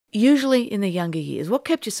usually in the younger years. What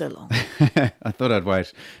kept you so long? I thought I'd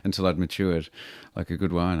wait until I'd matured, like a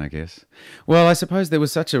good wine, I guess. Well, I suppose there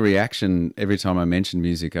was such a reaction every time I mentioned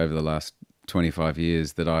music over the last 25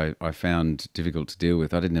 years that I found difficult to deal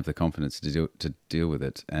with. I didn't have the confidence to deal with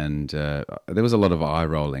it. And there was a lot of eye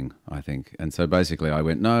rolling, I think. And so basically I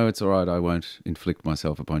went, no, it's all right. I won't inflict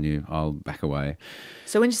myself upon you. I'll back away.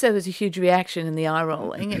 So when you say there's a huge reaction in the eye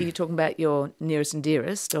rolling, are you talking about your nearest and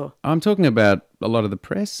dearest? Or I'm talking about a lot of the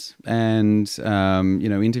press and,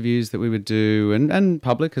 interviews that we would do and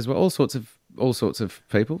public as well, all sorts of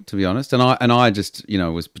people, to be honest. And I just,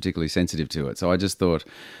 was particularly sensitive to it. So I just thought,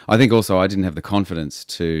 I think also I didn't have the confidence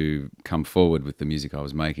to come forward with the music I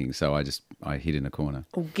was making. So I hid in a corner.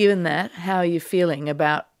 Well, given that, how are you feeling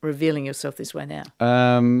about revealing yourself this way now?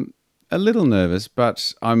 A little nervous,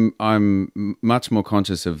 but I'm much more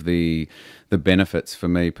conscious of the benefits for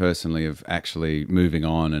me personally of actually moving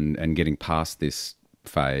on and getting past this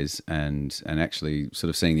phase and actually sort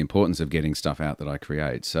of seeing the importance of getting stuff out that I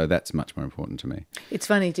create. So that's much more important to me. It's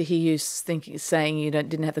funny to hear you saying you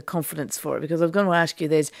didn't have the confidence for it, because I was going to ask you,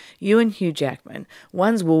 there's you and Hugh Jackman,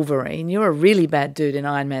 one's Wolverine, you're a really bad dude in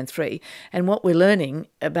Iron Man 3, and what we're learning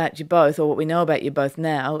about you both, or what we know about you both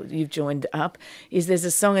now, you've joined up, is there's a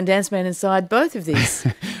song and dance man inside both of these.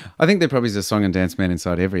 I think there probably is a song and dance man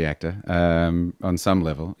inside every actor on some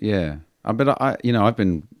level, yeah. But I've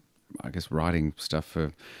been, I guess, writing stuff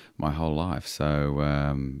for my whole life.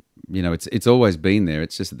 So, it's always been there.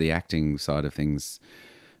 It's just that the acting side of things,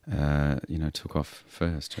 took off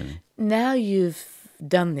first. Really. Now you've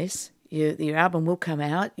done this. Your album will come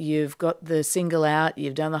out. You've got the single out.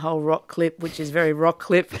 You've done the whole rock clip, which is very rock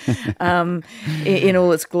clip in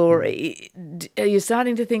all its glory. Are you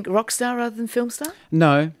starting to think rock star rather than film star?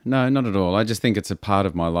 No, not at all. I just think it's a part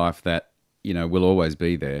of my life that will always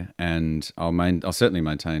be there, and I'll certainly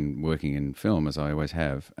maintain working in film as I always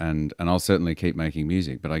have, and I'll certainly keep making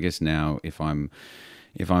music. But I guess now, if I'm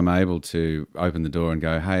able to open the door and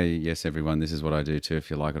go, hey, yes, everyone, this is what I do too. If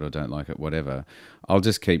you like it or don't like it, whatever, I'll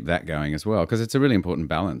just keep that going as well, because it's a really important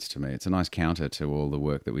balance to me. It's a nice counter to all the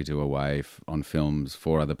work that we do away on films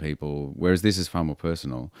for other people, whereas this is far more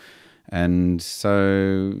personal. And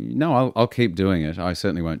so, no, I'll keep doing it. I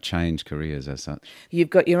certainly won't change careers as such. You've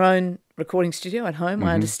got your own recording studio at home,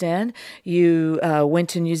 I understand. You went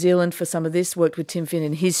to New Zealand for some of this, worked with Tim Finn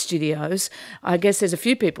in his studios. I guess there's a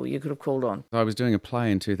few people you could have called on. I was doing a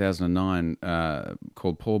play in 2009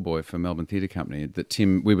 called Poor Boy for Melbourne Theatre Company.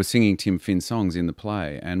 We were singing Tim Finn songs in the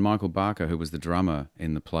play, and Michael Barker, who was the drummer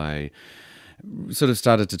in the play, sort of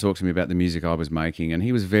started to talk to me about the music I was making, and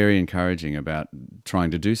he was very encouraging about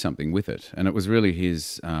trying to do something with it. And it was really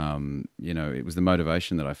his, it was the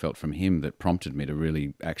motivation that I felt from him that prompted me to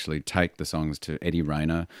really actually take the songs to Eddie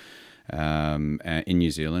Rayner in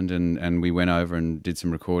New Zealand, and we went over and did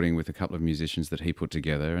some recording with a couple of musicians that he put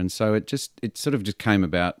together. And so it sort of just came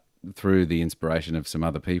about through the inspiration of some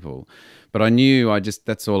other people. But I knew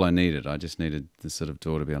that's all I needed. I just needed the sort of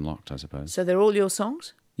door to be unlocked, I suppose. So they're all your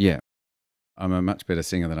songs? Yeah. I'm a much better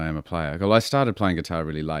singer than I am a player. Well, I started playing guitar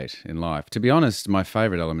really late in life. To be honest, my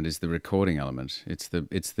favourite element is the recording element. It's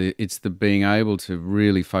the being able to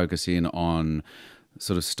really focus in on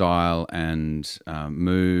sort of style and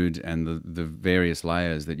mood and the various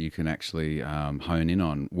layers that you can actually hone in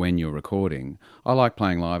on when you're recording. I like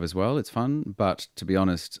playing live as well. It's fun. But to be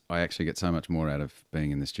honest, I actually get so much more out of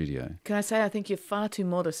being in the studio. Can I say I think you're far too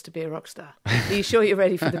modest to be a rock star? Are you sure you're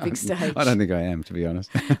ready for the big stage? I don't think I am, to be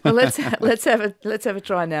honest. Well, let's have a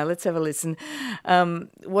try now. Let's have a listen.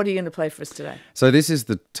 What are you going to play for us today? So this is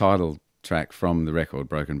the title track from the record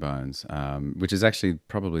Broken Bones, which is actually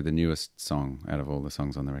probably the newest song out of all the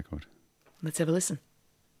songs on the record. Let's have a listen.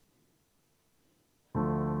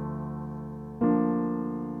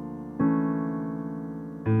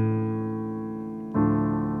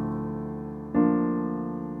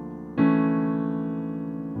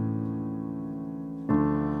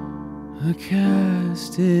 A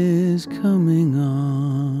cast is coming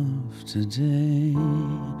off today.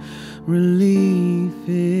 Relief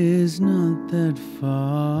is not that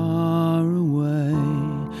far away.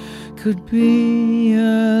 Could be a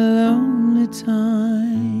lonely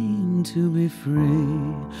time to be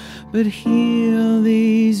free, but heal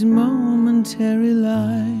these momentary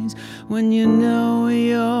lies when you know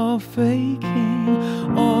you're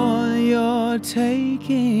faking or you're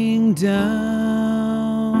taking down.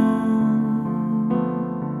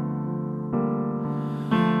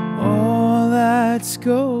 That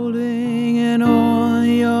scolding and all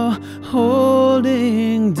you're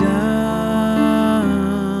holding down.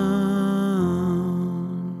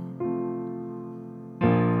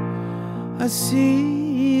 I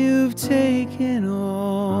see you've taken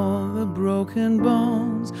all broken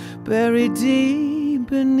bones buried deep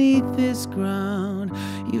beneath this ground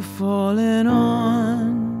you've fallen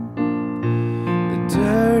on. The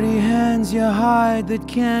dirty hands you hide that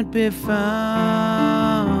can't be found.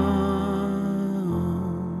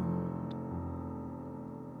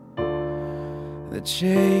 The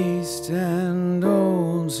chaste and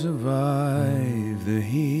old survive the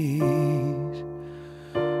heat.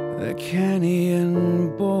 The canny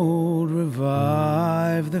and bold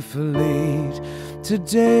revive the fleet.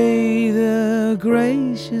 Today the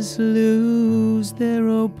gracious lose their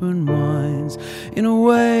open minds in a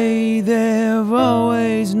way they've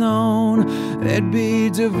always known. There'd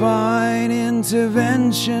be divine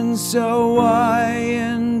intervention, so why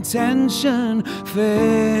intention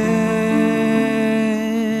fails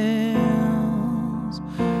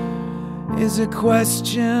is a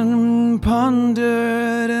question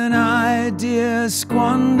pondered, an idea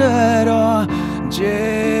squandered or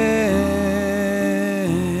jailed.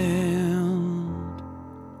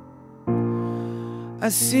 I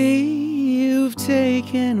see you've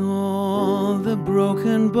taken all the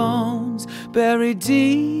broken bones buried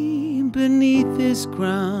deep beneath this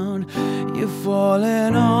ground you've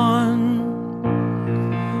fallen on.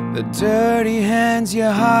 The dirty hands you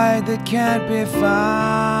hide that can't be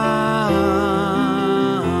found.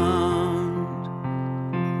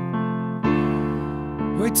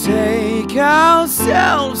 We take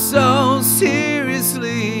ourselves so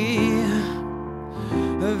seriously,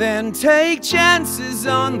 then take chances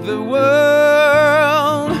on the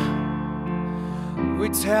world. We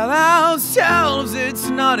tell ourselves it's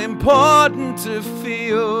not important to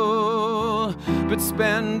feel, but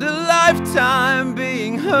spend a lifetime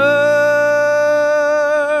being heard.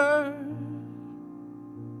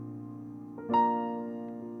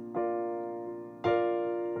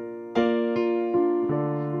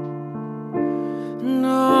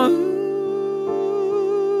 No.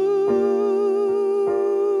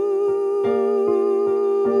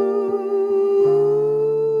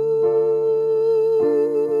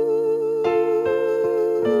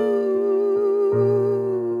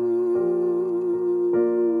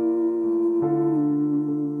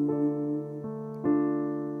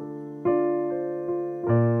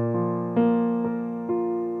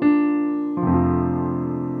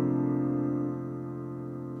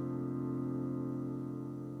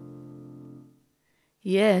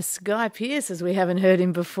 Yes, Guy Pearce, as we haven't heard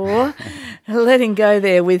him before. Letting go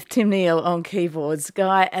there with Tim Neal on keyboards.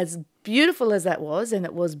 Guy, as beautiful as that was, and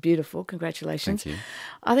it was beautiful, congratulations. Thank you.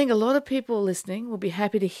 I think a lot of people listening will be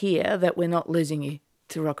happy to hear that we're not losing you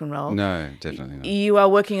to rock and roll. No, definitely not. You are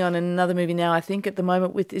working on another movie now, I think, at the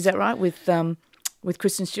moment with, is that right, with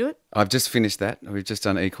Kristen Stewart? I've just finished that. We've just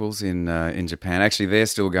done Equals in Japan. Actually, they're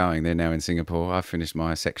still going. They're now in Singapore. I've finished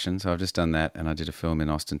my section, so I've just done that, and I did a film in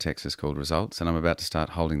Austin, Texas called Results, and I'm about to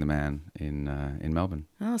start Holding the Man in Melbourne.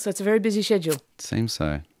 Oh, so it's a very busy schedule. Seems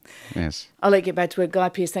so, yes. I'll let you get back to it. Guy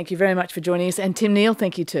Pearce, thank you very much for joining us, and Tim Neal,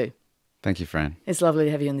 thank you too. Thank you, Fran. It's lovely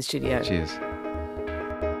to have you in the studio. Cheers.